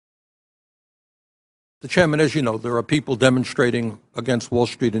The Chairman, as you know, there are people demonstrating against Wall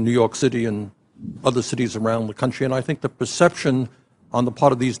Street in New York City and other cities around the country, and I think the perception on the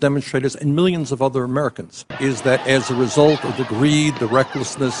part of these demonstrators and millions of other Americans is that as a result of the greed, the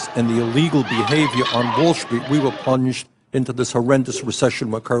recklessness, and the illegal behavior on Wall Street, we were plunged into this horrendous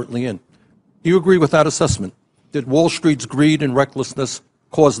recession we're currently in. Do you agree with that assessment? Did Wall Street's greed and recklessness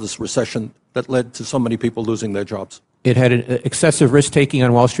cause this recession that led to so many people losing their jobs? It had excessive risk-taking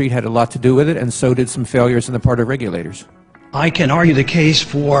on Wall Street had a lot to do with it, and so did some failures on the part of regulators. I can argue the case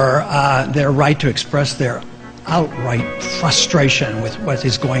for their right to express their outright frustration with what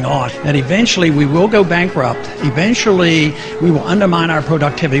is going on. That eventually we will go bankrupt. Eventually we will undermine our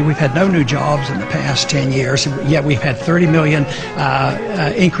productivity. We've had no new jobs in the past 10 years, yet we've had 30 million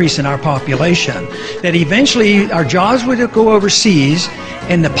increase in our population. That eventually our jobs would go overseas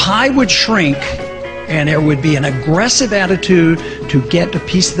and the pie would shrink, and there would be an aggressive attitude to get a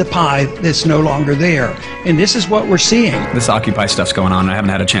piece of the pie that's no longer there. And this is what we're seeing. This Occupy stuff's going on. I haven't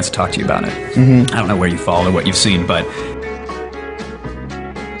had a chance to talk to you about it. I don't know where you fall or what you've seen, but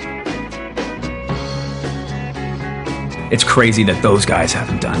it's crazy that those guys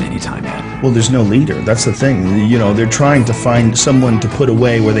haven't done any time yet. Well, there's no leader. That's the thing. You know, they're trying to find someone to put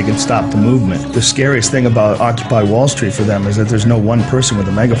away where they can stop the movement. The scariest thing about Occupy Wall Street for them is that there's no one person with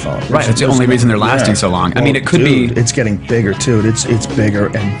a megaphone. Right, that's the only reason they're lasting so long. Well, I mean, it could dude, be... It's getting bigger, too. It's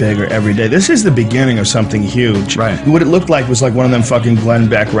bigger and bigger every day. This is the beginning of something huge. Right. What it looked like was like one of them fucking Glenn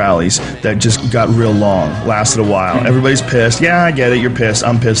Beck rallies that just got real long, lasted a while. Everybody's pissed. Yeah, I get it. You're pissed.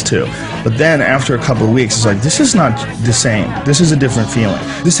 I'm pissed, too. But then after a couple of weeks, it's like, this is not the same. This is a different feeling.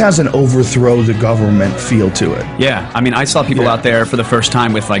 This has an overthrow the government feel to it. Yeah, I mean, I saw people out there for the first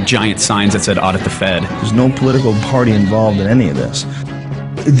time with like giant signs that said audit the Fed. There's no political party involved in any of this.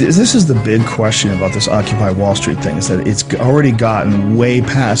 This is the big question about this Occupy Wall Street thing, is that it's already gotten way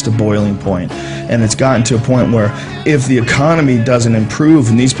past a boiling point, and it's gotten to a point where if the economy doesn't improve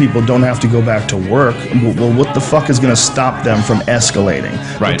and these people don't have to go back to work, well, what the fuck is going to stop them from escalating?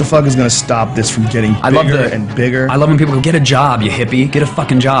 Right. What the fuck is going to stop this from getting bigger and bigger? I love when people go, get a job, you hippie. Get a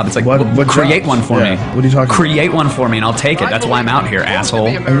fucking job. It's like, what create jobs? one for me. What are you talking about? Create one for me and I'll take it. That's why I'm out here, asshole.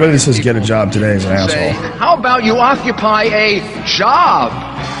 Everybody that says get a job today is an asshole. How about you occupy a job?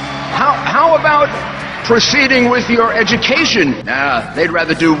 How about proceeding with your education? They'd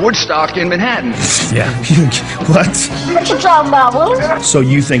rather do Woodstock in Manhattan. Yeah. What? What you talking about, Will? So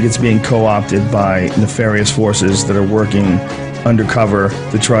you think it's being co-opted by nefarious forces that are working undercover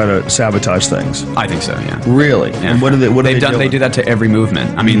to try to sabotage things? I think so, yeah. Really? Yeah. And what are they doing? They do that to every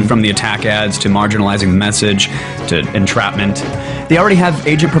movement. I mean, from the attack ads to marginalizing the message to entrapment. They already have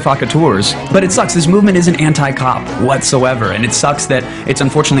agent provocateurs, but it sucks. This movement isn't anti-cop whatsoever, and it sucks that it's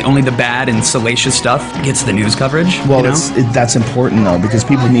unfortunately only the bad and salacious stuff gets the news coverage. Well, you know? that's important, though, because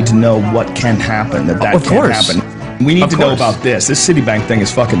people need to know what can happen, that Of can course. happen. We need to know about this. This Citibank thing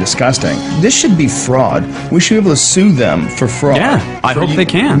is fucking disgusting. This should be fraud. We should be able to sue them for fraud. Yeah, I hope they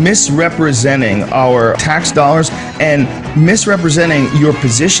can. Misrepresenting our tax dollars and misrepresenting your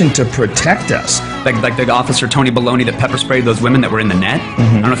position to protect us. Like the officer Tony Baloney that pepper sprayed those women that were in the net.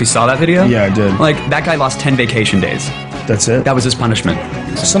 I don't know if you saw that video. Yeah, I did. Like, that guy lost 10 vacation days. That's it? That was his punishment.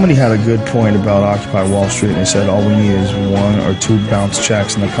 Somebody had a good point about Occupy Wall Street, and they said all we need is 1 or 2 bounce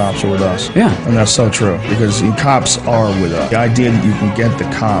checks and the cops are with us. Yeah. And that's so true, because the cops are with us. The idea that you can get the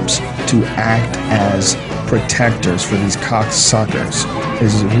cops to act as protectors for these cocksuckers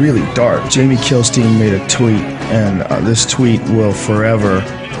is really dark. Jamie Kilstein made a tweet, and this tweet will forever,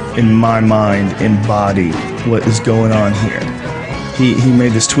 in my mind, embody what is going on here. He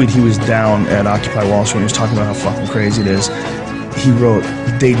made this tweet. He was down at Occupy Wall Street. He was talking about how fucking crazy it is. He wrote,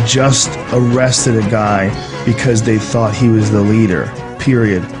 they just arrested a guy because they thought he was the leader.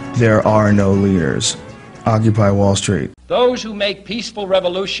 Period. There are no leaders. Occupy Wall Street. Those who make peaceful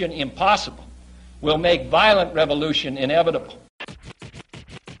revolution impossible will make violent revolution inevitable.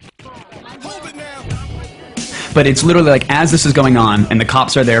 But it's literally like, as this is going on and the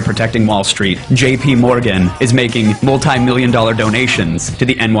cops are there protecting Wall Street, JP Morgan is making multi-million-dollar donations to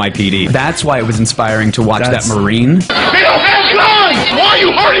the NYPD. That's why it was inspiring to watch that Marine. They don't have guns! Why are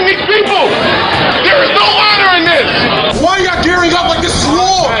you hurting these people? There is no honor in this! Why are y'all gearing up like this is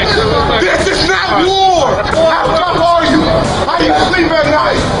war? This is not war! How tough are you? How do you sleep at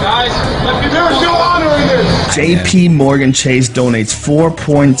night? There is no honor in this! JP Morgan Chase donates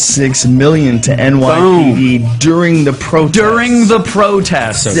 $4.6 million to NYPD during the protest. During the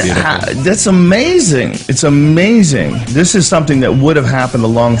protest. So beautiful. That's amazing. It's amazing. This is something that would have happened a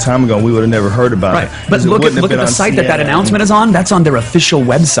long time ago. We would have never heard about it. But look at the site that announcement is on. That's on their official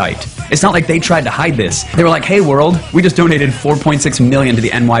website. It's not like they tried to hide this. They were like, hey world, we just donated $4.6 million to the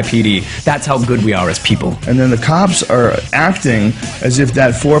NYPD. That's how good we are as people. And then the cops are acting as if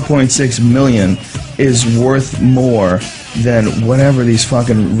that 4.6 million is worth more than whatever these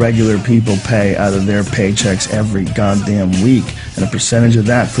fucking regular people pay out of their paychecks every goddamn week. And a percentage of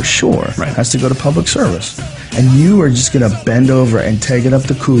that, for sure, has to go to public service. And you are just going to bend over and take it up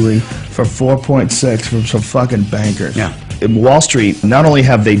the coolie for 4.6 from some fucking bankers. Yeah. Wall Street, not only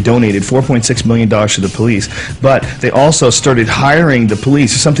have they donated $4.6 million to the police, but they also started hiring the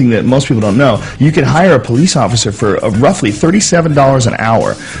police, something that most people don't know. You can hire a police officer for roughly $37 an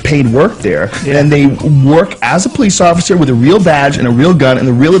hour, paid work there, and they work as a police officer with a real badge and a real gun and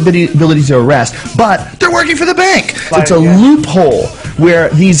the real ability to arrest, but they're working for the bank. It's a loophole where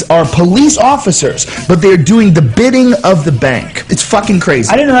these are police officers, but they're doing the bidding of the bank. It's fucking crazy.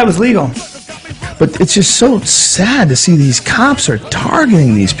 I didn't know that was legal. But it's just so sad to see these cops are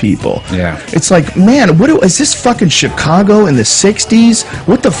targeting these people. Yeah. It's like, man, is this fucking Chicago in the 60s?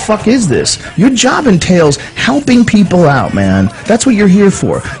 What the fuck is this? Your job entails helping people out, man. That's what you're here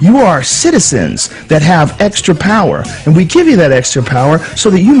for. You are citizens that have extra power, and we give you that extra power so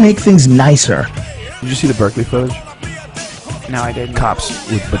that you make things nicer. Did you see the Berkeley footage? No, I didn't.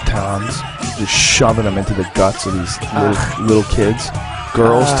 Cops with batons just shoving them into the guts of these little kids.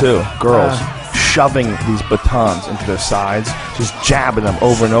 Girls, too. Girls. Shoving these batons into their sides, just jabbing them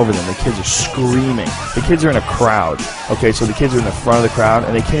over and over them. The kids are screaming. The kids are in a crowd. Okay, so the kids are in the front of the crowd,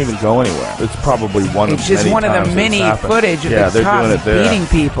 and they can't even go anywhere. It's probably one of It's just one of the mini footage of the cops beating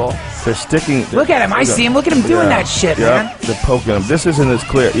people. They're sticking. Look at him. I see him. Look at him doing that shit, man. They're poking him. This isn't as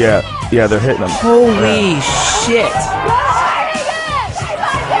clear. Yeah, they're hitting him. Holy shit.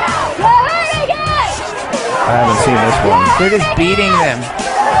 I haven't seen this one. They're just beating them.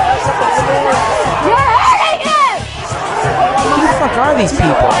 Who the fuck are these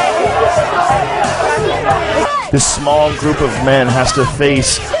people? This small group of men has to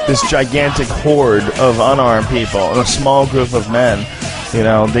face this gigantic horde of unarmed people. A small group of men, you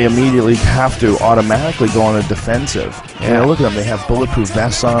know, they immediately have to automatically go on the defensive. Yeah. You know, look at them. They have bulletproof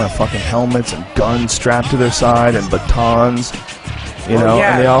vests on and fucking helmets and guns strapped to their side and batons. You know,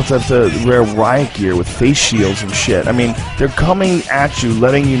 and they also have to wear riot gear with face shields and shit. I mean, they're coming at you,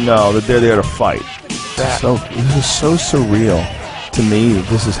 letting you know that they're there to fight. So this is so surreal to me that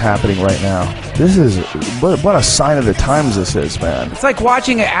this is happening right now. This is what a sign of the times this is, man. It's like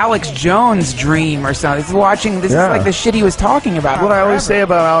watching an Alex Jones dream or something. This is like the shit he was talking about. What I always say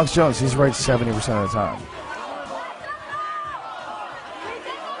about Alex Jones, he's right 70% of the time.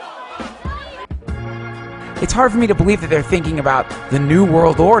 It's hard for me to believe that they're thinking about the New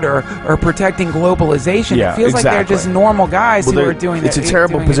World Order or protecting globalization. Yeah, it feels like they're just normal guys who are doing that. It's a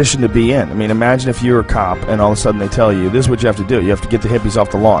terrible position to be in. I mean, imagine if you're a cop and all of a sudden they tell you, this is what you have to do. You have to get the hippies off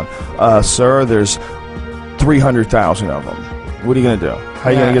the lawn. Sir, there's 300,000 of them. What are you going to do? How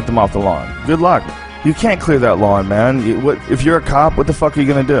are you going to get them off the lawn? Good luck. You can't clear that lawn, man. If you're a cop, what the fuck are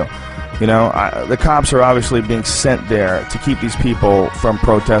you going to do? You know, the cops are obviously being sent there to keep these people from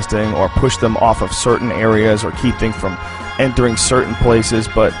protesting or push them off of certain areas or keep them from entering certain places.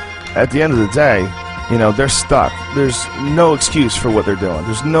 But at the end of the day, you know, they're stuck. There's no excuse for what they're doing.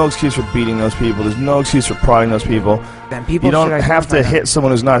 There's no excuse for beating those people. There's no excuse for prodding those people. Then people you don't have to hit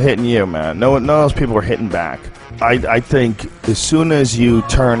someone who's not hitting you, man. None of those people are hitting back. I think as soon as you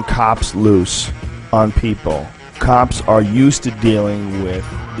turn cops loose on people, cops are used to dealing with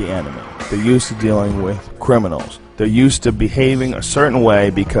the enemy. They're used to dealing with criminals. They're used to behaving a certain way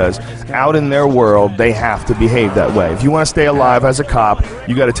because out in their world, they have to behave that way. If you want to stay alive as a cop,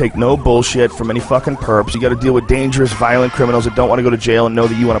 you got to take no bullshit from any fucking perps. You got to deal with dangerous, violent criminals that don't want to go to jail and know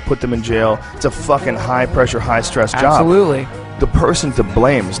that you want to put them in jail. It's a fucking high-pressure, high-stress job. Absolutely. The person to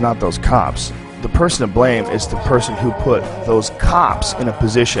blame is not those cops. The person to blame is the person who put those cops in a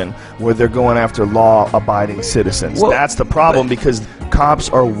position where they're going after law-abiding citizens. Well, that's the problem because cops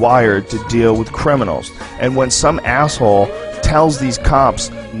are wired to deal with criminals. And when some asshole tells these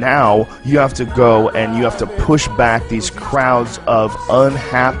cops, now you have to go and you have to push back these crowds of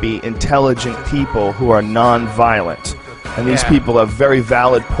unhappy, intelligent people who are non-violent. And these people have very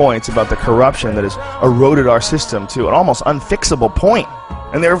valid points about the corruption that has eroded our system to an almost unfixable point.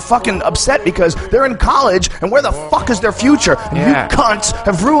 And they're fucking upset because they're in college, and where the fuck is their future? And you cunts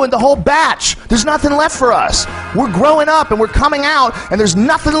have ruined the whole batch. There's nothing left for us. We're growing up, and we're coming out, and there's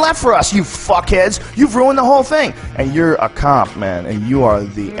nothing left for us, you fuckheads. You've ruined the whole thing. And you're a cop, man, and you are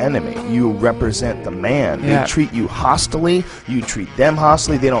the enemy. You represent the man. They treat you hostilely. You treat them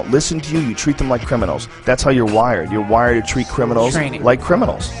hostilely. They don't listen to you. You treat them like criminals. That's how you're wired. You're wired to treat criminals like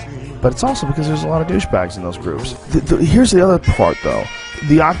criminals. But it's also because there's a lot of douchebags in those groups. Here's the other part, though.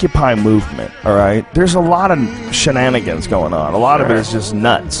 the Occupy movement, all right, there's a lot of shenanigans going on. A lot of it is just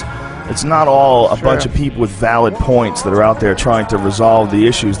nuts. It's not all a bunch of people with valid points that are out there trying to resolve the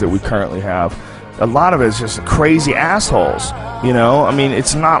issues that we currently have. A lot of it is just crazy assholes, you know? I mean,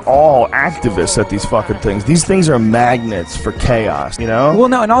 it's not all activists at these fucking things. These things are magnets for chaos, you know? Well,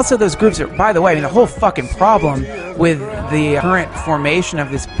 no, and also those groups are, by the way, I mean, the whole fucking problem with the current formation of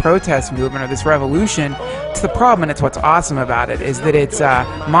this protest movement or this revolution, it's the problem, and it's what's awesome about it, is that it's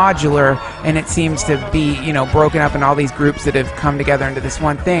modular, and it seems to be, you know, broken up in all these groups that have come together into this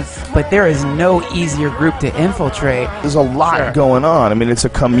one thing, but there is no easier group to infiltrate. There's a lot going on. I mean, it's a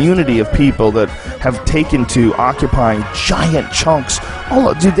community of people that have taken to occupying giant chunks.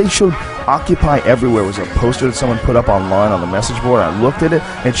 Oh, dude, they showed Occupy Everywhere was a poster that someone put up online on the message board. I looked at it,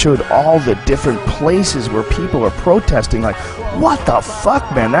 and it showed all the different places where people are protesting. Like, what the fuck,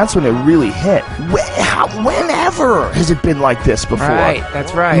 man? That's when it really hit. Whenever has it been like this before? Right,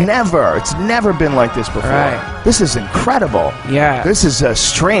 that's right. Never. It's never been like this before. Right. This is incredible. Yeah. This is a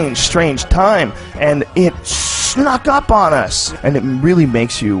strange, strange time, and it snuck up on us. And it really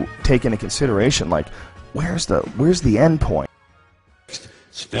makes you take into consideration, like, where's the end point?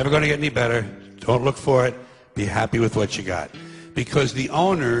 It's never going to get any better. Don't look for it. Be happy with what you got. Because the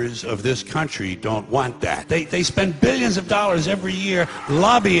owners of this country don't want that. They spend billions of dollars every year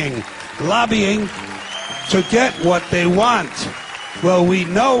lobbying to get what they want. Well, we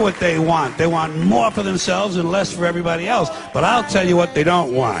know what they want. They want more for themselves and less for everybody else. But I'll tell you what they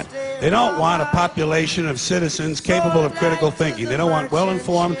don't want. They don't want a population of citizens capable of critical thinking. They don't want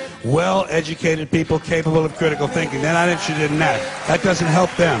well-informed, well-educated people capable of critical thinking. They're not interested in that. That doesn't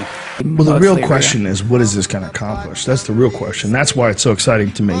help them. Well, the real question is, what is this going to accomplish? That's the real question. That's why it's so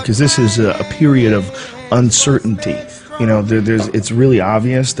exciting to me, because this is a period of uncertainty. You know, it's really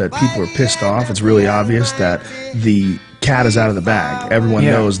obvious that people are pissed off. It's really obvious that the cat is out of the bag. Everyone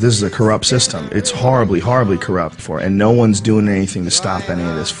knows this is a corrupt system. It's horribly, horribly corrupt and no one's doing anything to stop any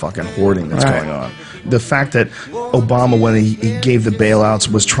of this fucking hoarding that's going on. The fact that Obama, when he gave the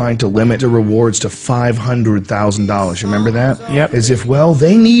bailouts, was trying to limit the rewards to $500,000. You remember that? Yep. As if, well,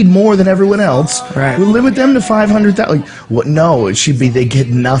 they need more than everyone else. Right. We'll limit them to $500,000. Like, what? No, it should be they get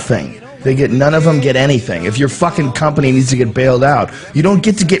nothing. None of them get anything. If your fucking company needs to get bailed out, you don't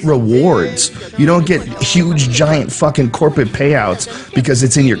get to get rewards. You don't get huge, giant fucking corporate payouts because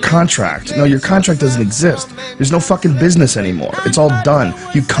it's in your contract. No, your contract doesn't exist. There's no fucking business anymore. It's all done.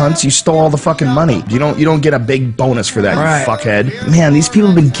 You cunts, you stole all the fucking money. You don't get a big bonus for that, you fuckhead. Man, these people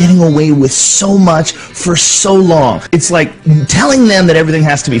have been getting away with so much for so long. It's like telling them that everything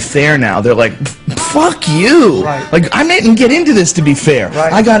has to be fair now. They're like, fuck you. Like, I didn't get into this to be fair.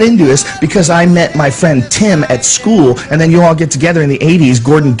 I got into this because I met my friend Tim at school, and then you all get together in the 80s,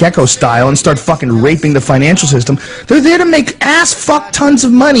 Gordon Gekko style, and start fucking raping the financial system. They're there to make ass fuck tons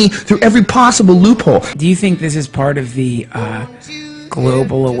of money through every possible loophole. Do you think this is part of the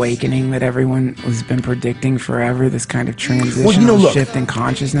global awakening that everyone has been predicting forever, this kind of transitional shift in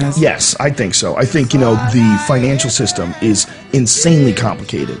consciousness? Yes, I think so. I think, the financial system is insanely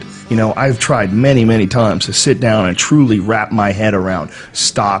complicated. I've tried many, many times to sit down and truly wrap my head around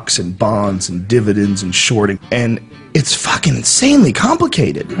stocks and bonds and dividends and shorting, and it's fucking insanely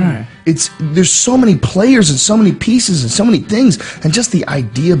complicated. There's so many players and so many pieces and so many things, and just the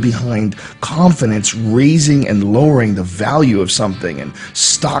idea behind confidence raising and lowering the value of something, and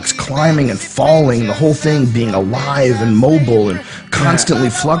stocks climbing and falling, the whole thing being alive and mobile and constantly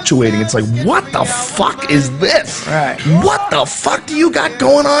fluctuating. It's like, what the fuck is this? What the fuck do you got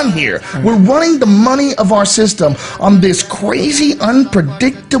going on here? We're running the money of our system on this crazy,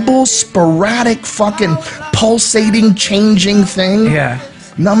 unpredictable, sporadic, fucking pulsating, changing thing.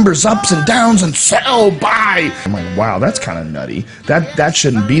 Numbers ups and downs and sell, buy. I'm like, wow, that's kind of nutty. That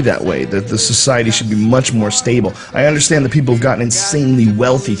shouldn't be that way. That the society should be much more stable. I understand that people have gotten insanely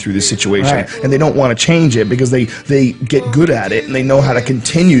wealthy through this situation, and they don't want to change it because they get good at it and they know how to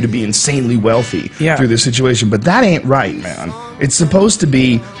continue to be insanely wealthy through this situation. But that ain't right, man. It's supposed to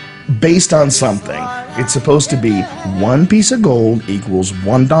be based on something. It's supposed to be one piece of gold equals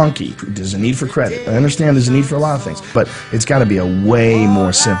one donkey. There's a need for credit. I understand there's a need for a lot of things, but it's got to be a way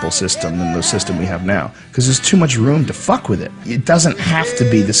more simple system than the system we have now, because there's too much room to fuck with it. It doesn't have to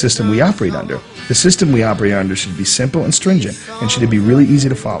be the system we operate under. The system we operate under should be simple and stringent, and should be really easy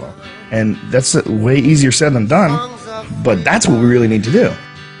to follow. And that's way easier said than done, but that's what we really need to do.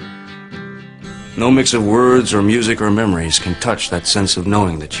 No mix of words or music or memories can touch that sense of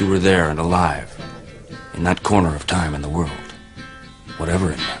knowing that you were there and alive, in that corner of time in the world,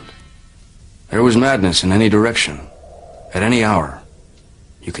 whatever it meant. There was madness in any direction, at any hour.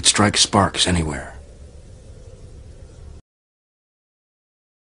 You could strike sparks anywhere.